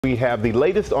We have the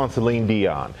latest on Celine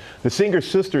Dion. The singer's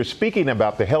sister is speaking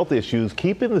about the health issues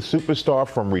keeping the superstar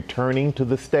from returning to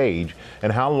the stage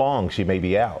and how long she may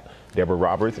be out. Deborah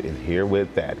Roberts is here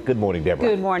with that. Good morning, Deborah.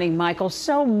 Good morning, Michael.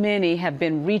 So many have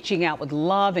been reaching out with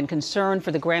love and concern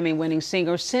for the Grammy-winning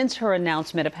singer since her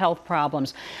announcement of health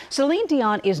problems. Celine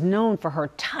Dion is known for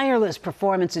her tireless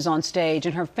performances on stage,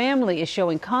 and her family is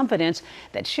showing confidence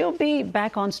that she'll be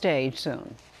back on stage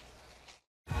soon.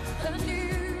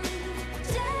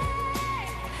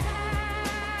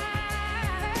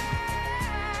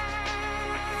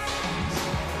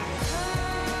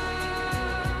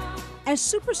 As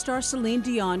superstar Celine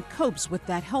Dion copes with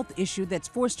that health issue that's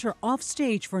forced her off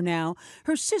stage for now,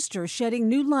 her sister is shedding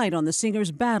new light on the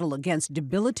singer's battle against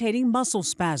debilitating muscle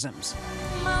spasms.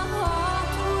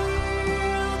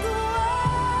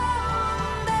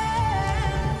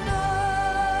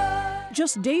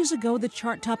 Just days ago, the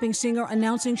chart-topping singer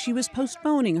announcing she was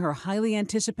postponing her highly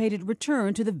anticipated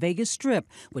return to the Vegas Strip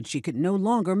when she could no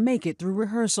longer make it through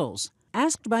rehearsals.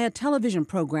 Asked by a television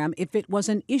program if it was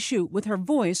an issue with her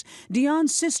voice,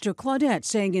 Dion's sister Claudette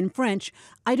saying in French,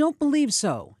 "I don't believe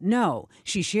so, no."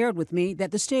 She shared with me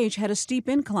that the stage had a steep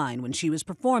incline when she was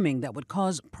performing that would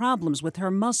cause problems with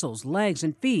her muscles, legs,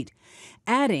 and feet.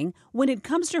 Adding, "When it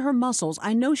comes to her muscles,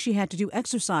 I know she had to do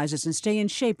exercises and stay in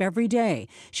shape every day.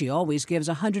 She always gives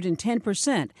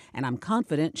 110%, and I'm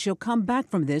confident she'll come back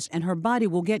from this and her body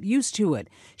will get used to it.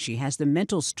 She has the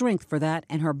mental strength for that,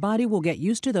 and her body will get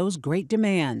used to those great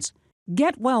demands."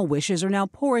 Get well wishes are now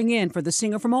pouring in for the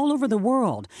singer from all over the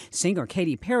world. Singer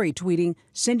Katy Perry tweeting,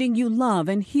 "Sending you love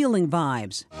and healing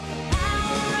vibes."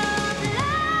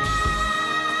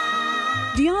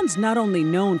 Dion's not only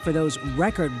known for those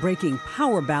record-breaking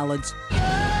power ballads,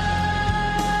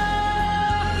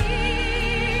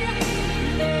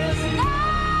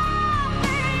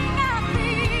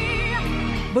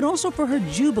 but also for her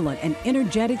jubilant and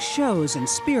energetic shows and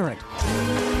spirit.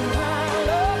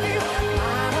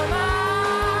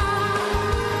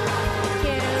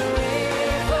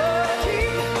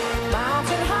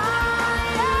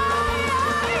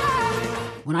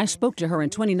 When I spoke to her in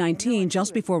 2019,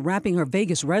 just before wrapping her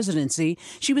Vegas residency,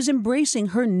 she was embracing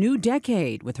her new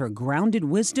decade with her grounded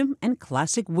wisdom and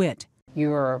classic wit.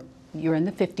 You're in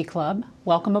the 50 Club.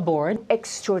 Welcome aboard.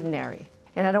 Extraordinary.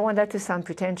 And I don't want that to sound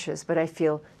pretentious, but I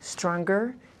feel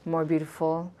stronger, more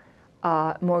beautiful,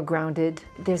 more grounded.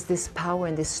 There's this power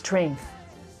and this strength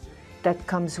that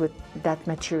comes with that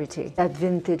maturity, that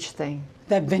vintage thing.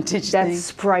 That vintage thing.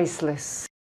 That's priceless.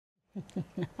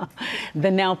 The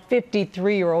now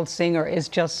 53-year-old singer is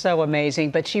just so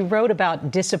amazing, but she wrote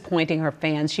about disappointing her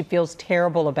fans. She feels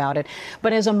terrible about it.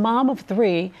 But as a mom of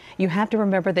 3, you have to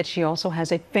remember that she also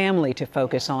has a family to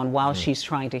focus on while she's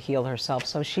trying to heal herself.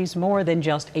 So she's more than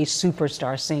just a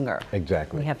superstar singer.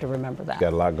 Exactly. We have to remember that.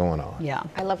 Got a lot going on. Yeah.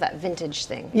 I love that vintage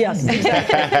thing. Yes,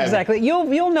 exactly. Exactly.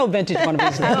 You'll know vintage one of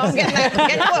these days. I'm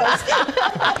getting close.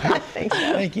 Thanks.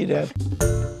 Thank you, Deb.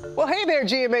 Well, hey there,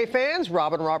 GMA fans.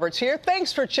 Robin Roberts here.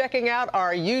 Thanks for checking out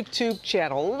our YouTube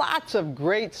channel. Lots of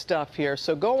great stuff here.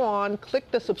 So go on,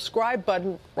 click the subscribe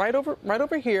button right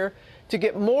over here to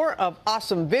get more of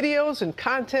awesome videos and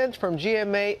content from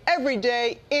GMA every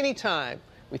day, anytime.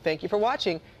 We thank you for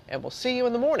watching, and we'll see you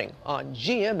in the morning on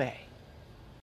GMA.